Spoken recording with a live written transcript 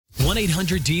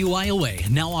1-800-DUI-OA,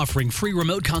 now offering free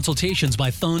remote consultations by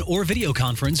phone or video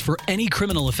conference for any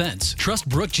criminal offense. Trust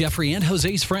Brooke, Jeffrey, and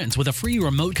Jose's friends with a free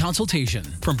remote consultation.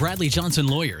 From Bradley Johnson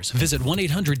Lawyers, visit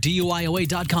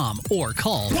 1-800-DUIOA.com or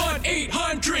call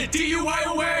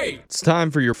 1-800-DUIOA. It's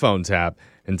time for your phone tap.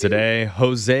 And today,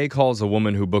 Jose calls a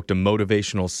woman who booked a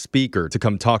motivational speaker to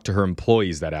come talk to her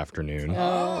employees that afternoon.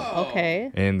 Oh, okay.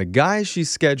 And the guy she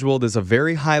scheduled is a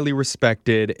very highly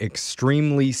respected,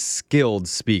 extremely skilled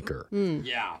speaker.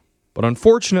 Yeah. But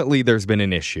unfortunately, there's been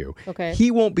an issue. Okay.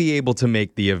 He won't be able to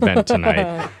make the event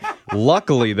tonight.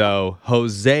 Luckily, though,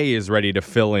 Jose is ready to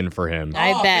fill in for him.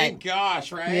 I bet. Thank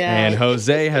gosh, right? Yeah. And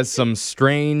Jose has some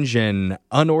strange and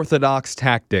unorthodox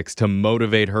tactics to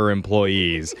motivate her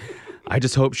employees. I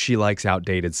just hope she likes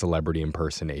outdated celebrity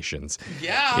impersonations.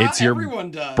 Yeah, It's your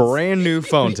everyone does. brand new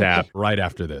phone tap right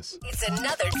after this. It's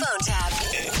another phone tap.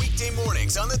 Weekday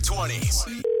mornings on the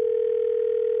 20s.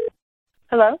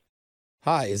 Hello?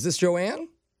 Hi, is this Joanne?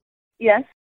 Yes.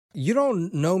 You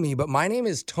don't know me, but my name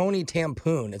is Tony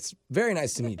Tampoon. It's very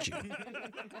nice to meet you.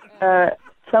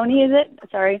 Tony, is it?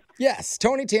 Sorry. Yes,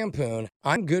 Tony Tampoon.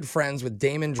 I'm good friends with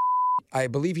Damon. I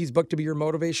believe he's booked to be your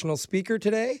motivational speaker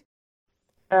today.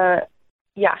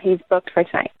 Yeah, he's booked for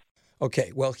tonight.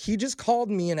 Okay, well, he just called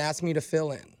me and asked me to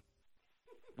fill in.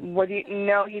 What do you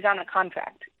know? He's on a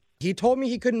contract. He told me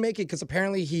he couldn't make it because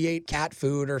apparently he ate cat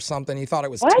food or something. He thought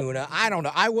it was What? tuna. I don't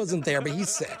know. I wasn't there, but he's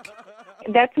sick.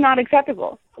 That's not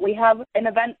acceptable. We have an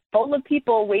event full of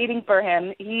people waiting for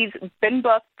him. He's been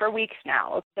booked for weeks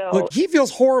now. So Look, he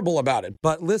feels horrible about it.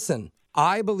 But listen,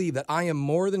 I believe that I am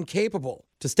more than capable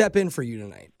to step in for you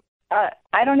tonight.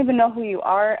 I don't even know who you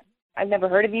are. I've never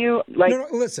heard of you. No,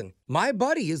 listen. My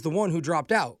buddy is the one who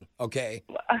dropped out, okay?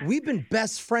 We've been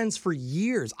best friends for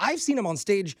years. I've seen him on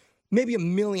stage maybe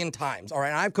 1,000,000 times, all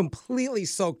right? I've completely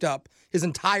soaked up his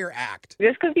entire act.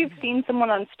 Just because you've seen someone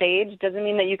on stage doesn't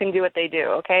mean that you can do what they do,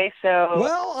 okay? So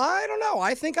Well, I don't know.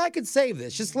 I think I could save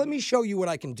this. Just let me show you what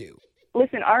I can do.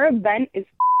 listen, our event is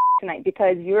tonight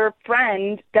because your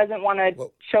friend doesn't want to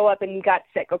show up and got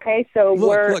sick, okay? So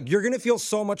Look, you're going to feel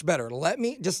so much better. Let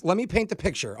me paint the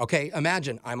picture, okay?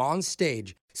 Imagine I'm on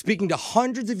stage speaking to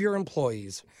hundreds of your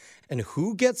employees, and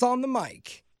who gets on the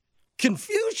mic?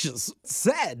 Confucius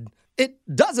said, it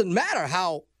doesn't matter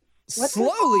how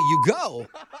slowly you go,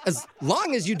 as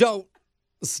long as you don't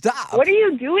stop. What are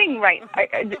you doing right?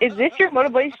 Is this your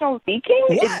motivational speaking?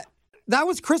 What? That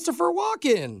was Christopher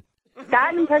Walken.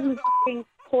 That impression is f***ing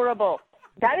horrible.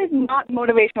 That is not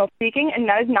motivational speaking, and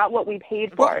that is not what we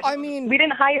paid for. Well, I mean, we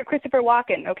didn't hire Christopher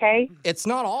Walken, okay? It's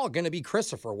not all going to be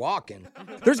Christopher Walken.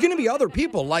 There's going to be other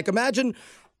people, like imagine,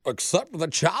 accept the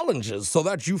challenges so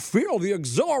that you feel the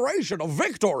exhilaration of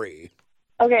victory.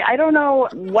 Okay, I don't know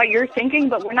what you're thinking,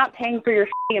 but we're not paying for your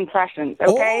impressions,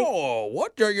 okay? Oh,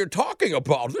 what are you talking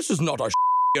about? This is not a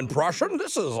impression.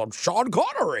 This is Sean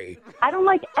Connery. I don't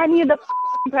like any of the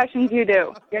impressions you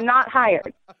do. You're not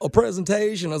hired. A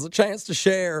presentation is a chance to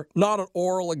share, not an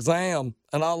oral exam.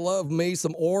 And I love me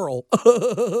some oral.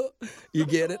 You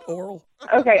get it, oral?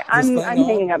 Okay, I'm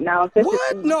hanging up now.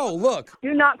 What? No, look.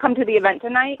 Do not come to the event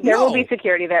tonight. There will be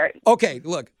security there. Okay,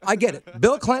 look, I get it.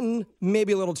 Bill Clinton,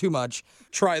 maybe a little too much.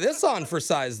 Try this on for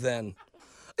size then.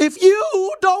 If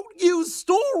you don't use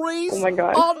stories,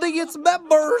 audience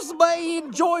members may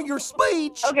enjoy your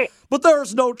speech, but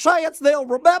there's no chance they'll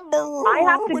remember. I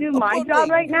have to do my job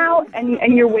right now, and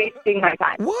you're wasting my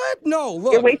time. What? No,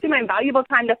 look. You're wasting my valuable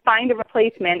time to find a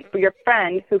replacement for your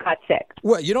friend who got sick.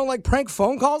 What, you don't like prank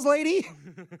phone calls, lady?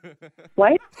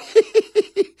 What?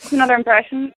 Another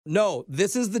impression? No,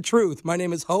 this is the truth. My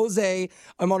name is Jose.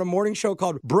 I'm on a morning show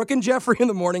called Brooke and Jeffrey in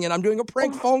the Morning, and I'm doing a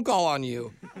prank phone call on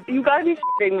you. You gotta be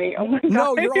f***ing me. Oh my God.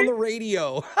 No, you're on the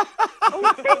radio. Oh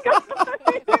my God.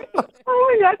 Oh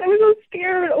my gosh, I'm so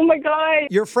scared. Oh my God.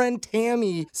 Your friend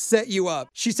Tammy set you up.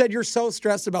 She said you're so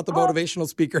stressed about the motivational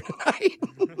speaker tonight.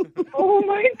 Oh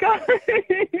my God.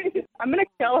 I'm gonna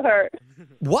kill her.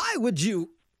 Why would you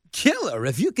kill her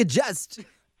if you could just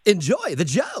enjoy the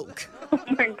joke? Oh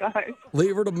my God.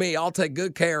 Leave her to me. I'll take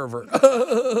good care of her.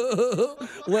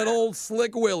 Let old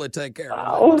Slick Willie take care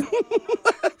of her.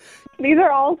 These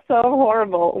are all so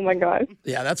horrible. Oh my God.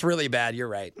 Yeah, that's really bad. You're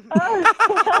right. Wake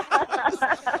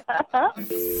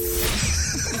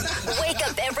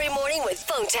up every morning with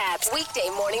phone taps. Weekday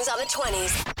mornings on the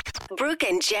 20s. Brooke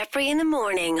and Jeffrey in the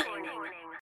Morning.